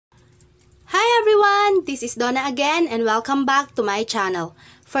morning! This is Donna again and welcome back to my channel.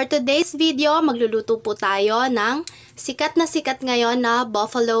 For today's video, magluluto po tayo ng sikat na sikat ngayon na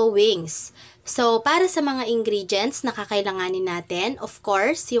buffalo wings. So, para sa mga ingredients na kakailanganin natin, of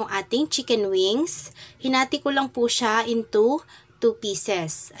course, yung ating chicken wings. Hinati ko lang po siya into 2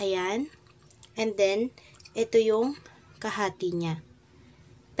 pieces. Ayan. And then, ito yung kahati niya.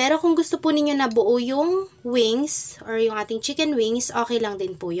 Pero kung gusto po ninyo na buo yung wings or yung ating chicken wings, okay lang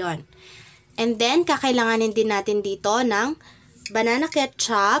din po yon. And then, kakailanganin din natin dito ng banana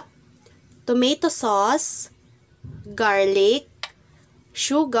ketchup, tomato sauce, garlic,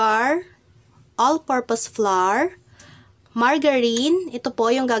 sugar, all-purpose flour, margarine. Ito po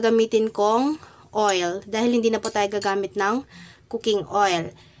yung gagamitin kong oil dahil hindi na po tayo gagamit ng cooking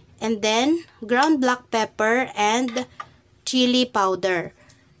oil. And then, ground black pepper and chili powder.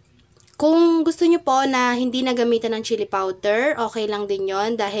 Kung gusto nyo po na hindi na gamitan ng chili powder, okay lang din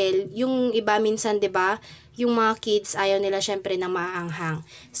yon dahil yung iba minsan, 'di ba, yung mga kids ayaw nila syempre na maanghang.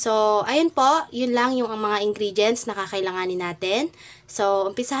 So, ayun po, yun lang yung mga ingredients na kakailanganin natin. So,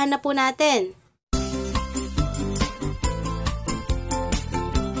 umpisahan na po natin.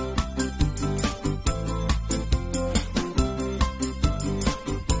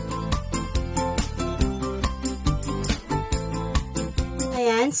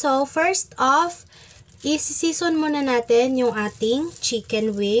 Ayan, so first off, isi-season muna natin yung ating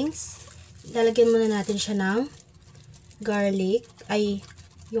chicken wings. Lalagyan muna natin siya ng garlic, ay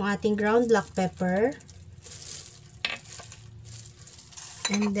yung ating ground black pepper.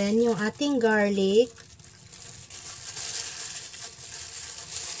 And then yung ating garlic.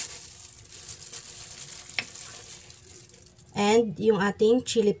 And yung ating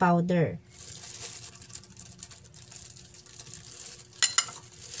chili powder.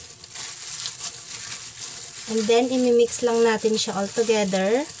 And then, imimix lang natin siya all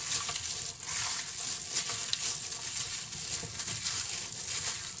together.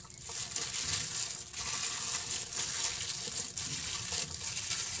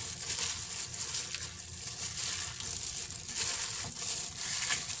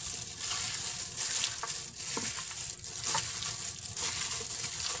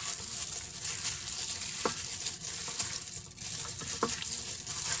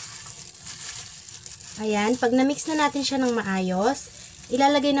 Ayan, pag na-mix na natin siya ng maayos,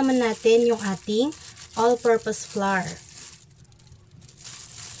 ilalagay naman natin yung ating all-purpose flour.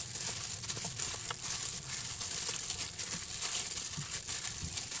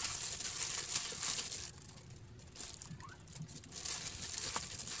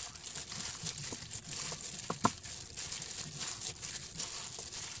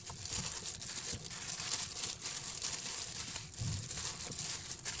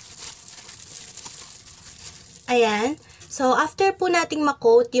 Ayan. So, after po nating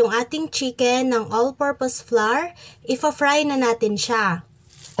ma-coat yung ating chicken ng all-purpose flour, ifa-fry na natin siya.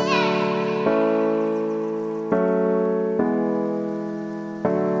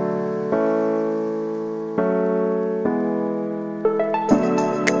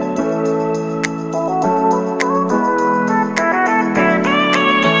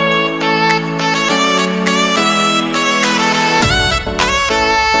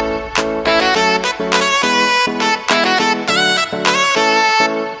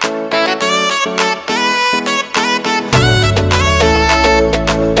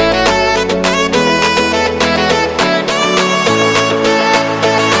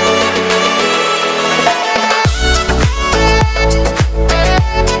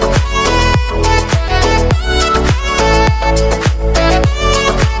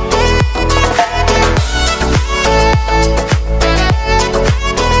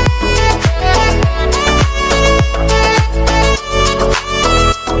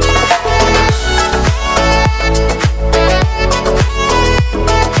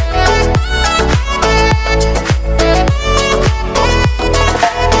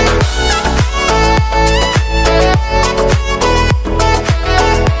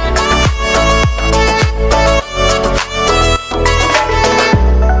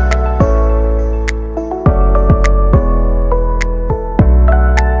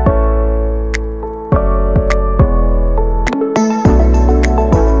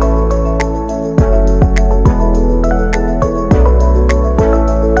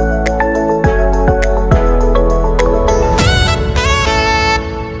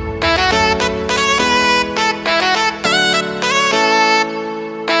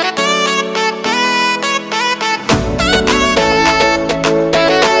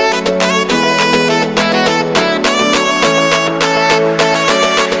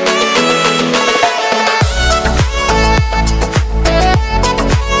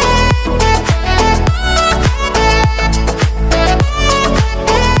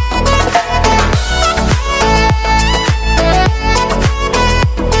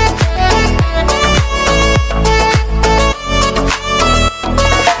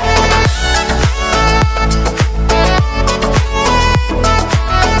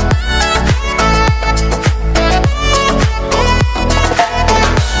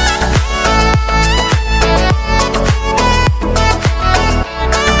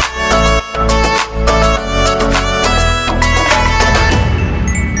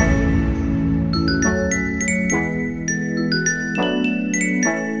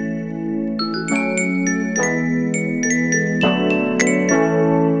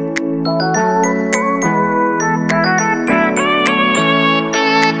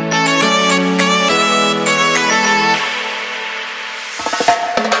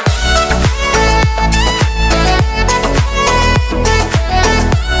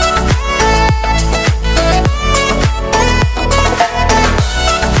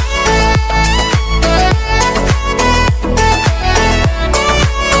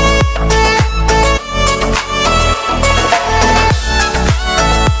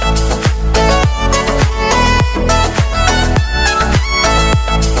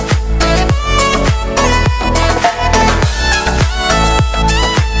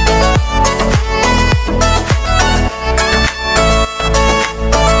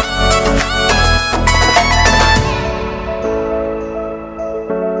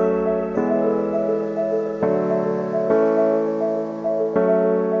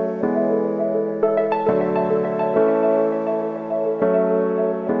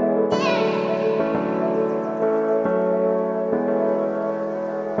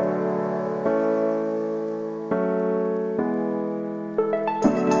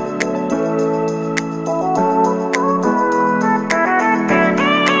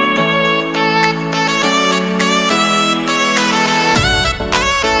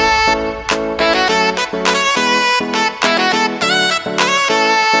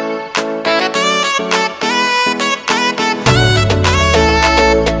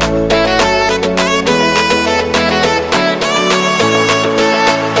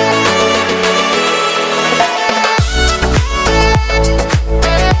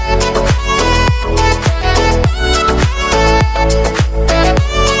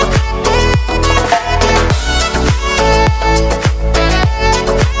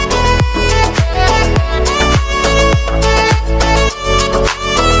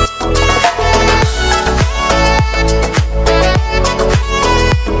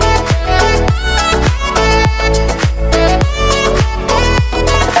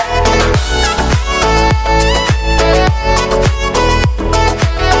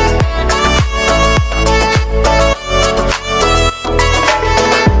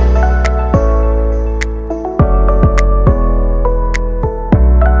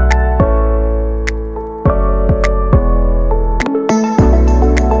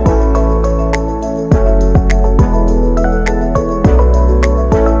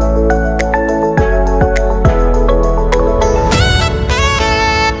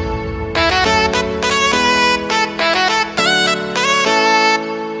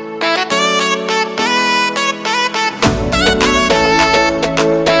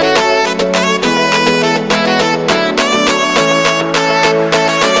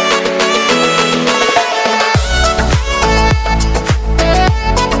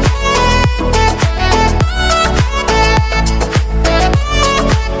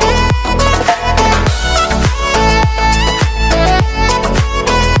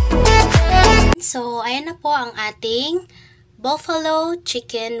 buffalo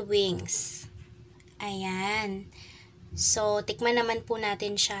chicken wings. Ayan. So, tikman naman po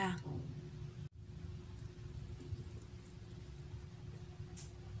natin siya.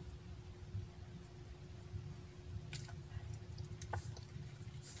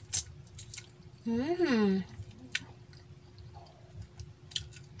 Mmm.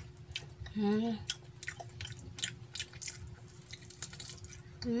 Mmm.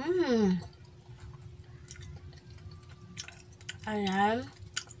 Mmm. Ayan.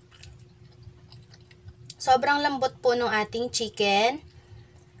 Sobrang lambot po ng ating chicken.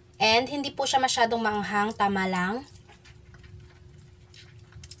 And hindi po siya masyadong maanghang, tama lang.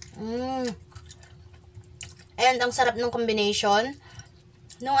 And ang sarap ng combination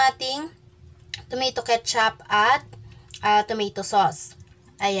ng ating tomato ketchup at tomato sauce.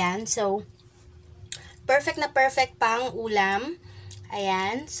 Ayan, so perfect na perfect pang ulam.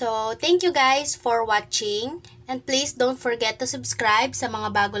 Ayan, so thank you guys for watching. And please don't forget to subscribe sa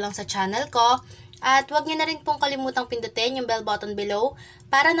mga bago lang sa channel ko. At huwag niyo na rin pong kalimutang pindutin yung bell button below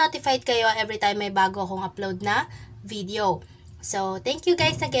para notified kayo every time may bago akong upload na video. So, thank you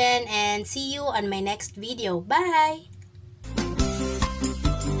guys again and see you on my next video. Bye!